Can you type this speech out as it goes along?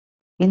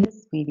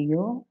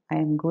video, I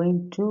am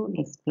going to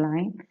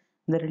explain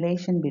the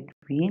relation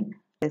between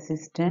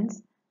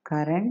resistance,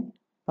 current,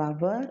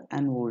 power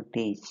and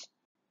voltage.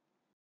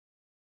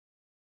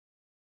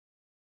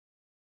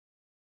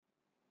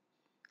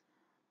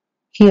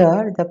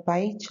 Here, the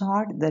pie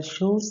chart that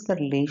shows the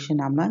relation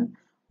among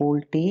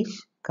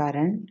voltage,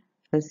 current,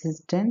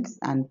 resistance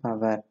and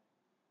power.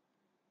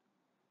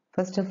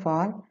 First of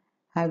all,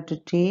 I have to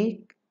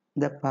take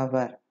the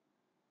power.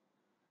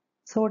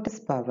 So what is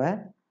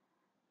power?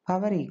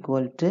 Power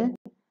equal to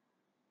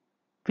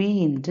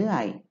P into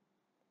I.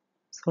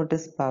 So what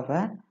is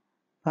power?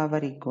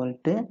 Power equal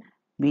to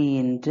V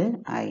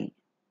into I.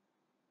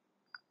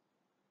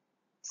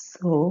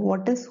 So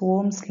what is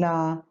Ohm's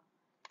law?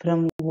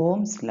 From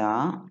Ohm's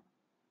law,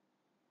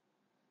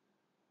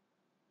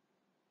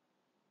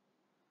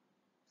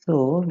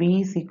 so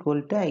V is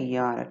equal to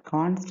IR. At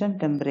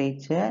constant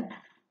temperature,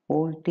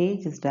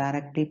 voltage is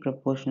directly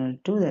proportional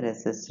to the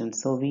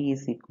resistance. So V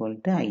is equal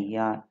to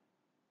IR.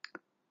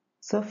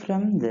 So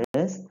from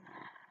this,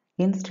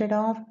 instead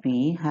of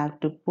P, have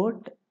to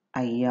put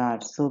IR.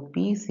 So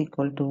P is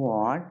equal to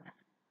what?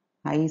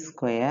 I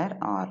square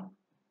R.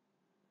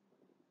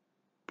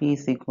 P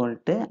is equal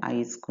to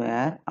I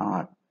square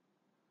R.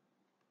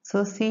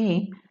 So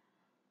see,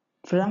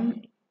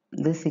 from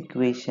this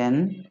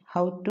equation,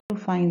 how to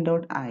find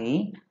out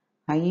I?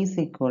 I is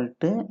equal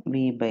to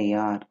V by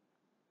R.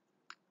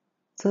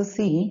 So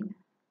see,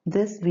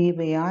 this V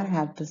by R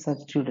have to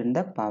substitute in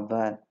the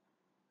power.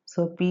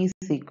 So P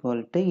is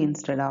equal to,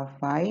 instead of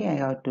I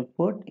have to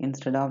put,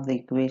 instead of the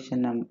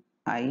equation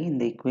I in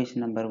the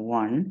equation number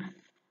 1,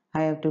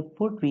 I have to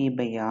put V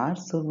by R.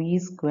 So V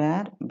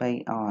square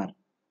by R.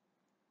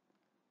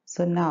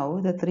 So now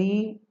the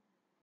three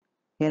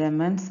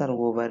elements are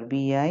over.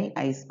 Vi,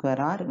 I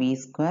square R, V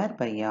square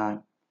by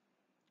R.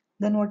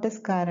 Then what is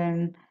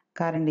current?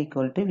 Current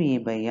equal to V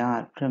by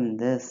R from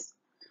this.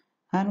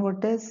 And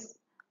what is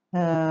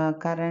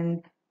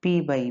current?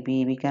 P by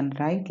V. We can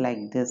write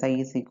like this. I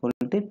is equal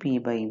to P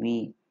by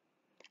V.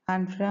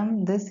 And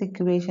from this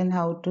equation,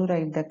 how to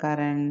write the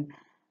current?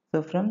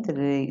 So from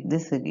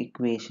this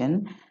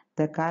equation,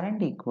 the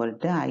current equal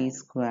to I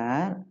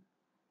square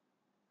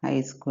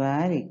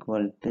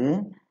equal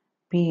to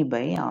P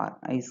by R.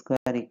 I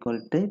square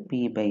equal to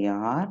P by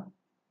R.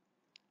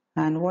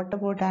 And what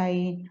about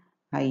I?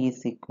 I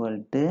is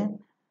equal to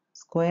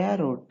square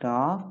root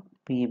of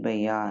P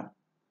by R.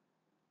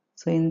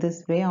 So in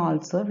this way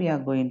also we are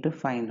going to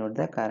find out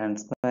the current,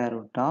 square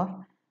root of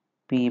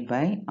P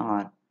by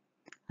R.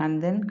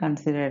 And then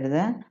consider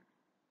the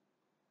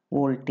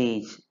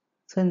voltage.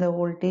 So in the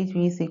voltage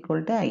V is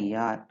equal to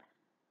IR.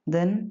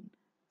 Then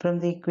from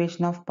the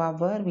equation of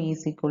power V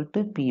is equal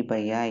to P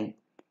by I.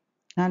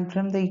 And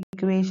from the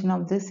equation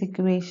of this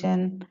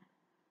equation,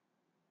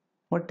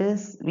 what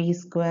is V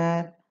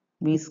square?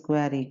 V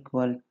square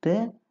equal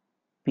to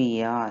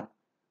PR.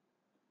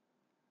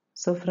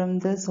 So from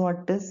this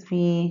what is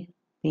V?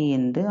 V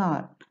into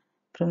R.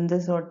 From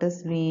this what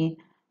is V?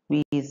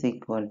 V is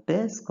equal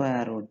to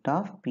square root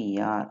of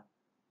PR.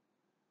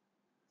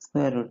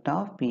 Square root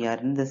of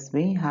PR. In this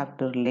way you have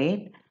to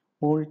relate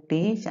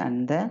voltage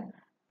and the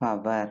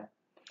power.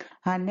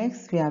 And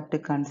next we have to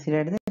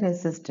consider the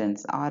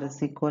resistance. R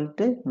is equal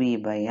to V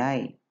by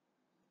I.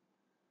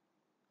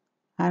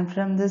 And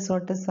from this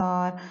what is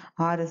R?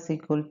 R is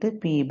equal to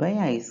P by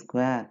I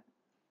square.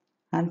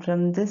 And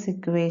from this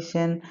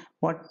equation,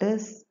 what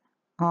is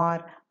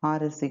R?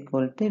 R is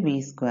equal to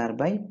V square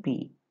by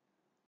P.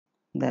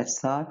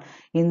 That's all.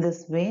 In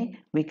this way,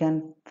 we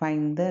can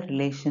find the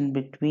relation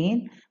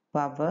between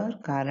power,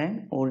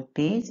 current,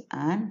 voltage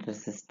and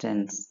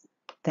resistance.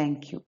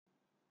 Thank you.